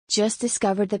Just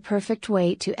discovered the perfect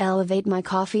way to elevate my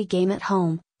coffee game at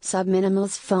home,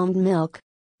 Subminimal's foamed milk.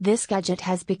 This gadget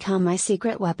has become my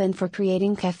secret weapon for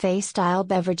creating cafe-style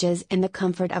beverages in the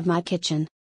comfort of my kitchen.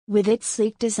 With its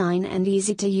sleek design and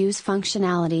easy-to-use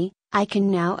functionality, I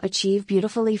can now achieve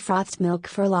beautifully frothed milk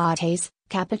for lattes,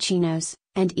 cappuccinos,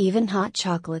 and even hot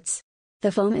chocolates.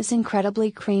 The foam is incredibly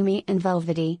creamy and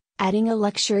velvety, adding a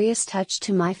luxurious touch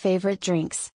to my favorite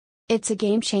drinks. It's a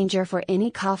game changer for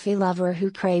any coffee lover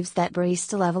who craves that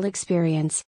barista-level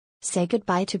experience. Say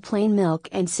goodbye to plain milk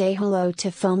and say hello to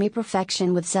foamy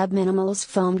perfection with Subminimal's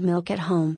foamed milk at home.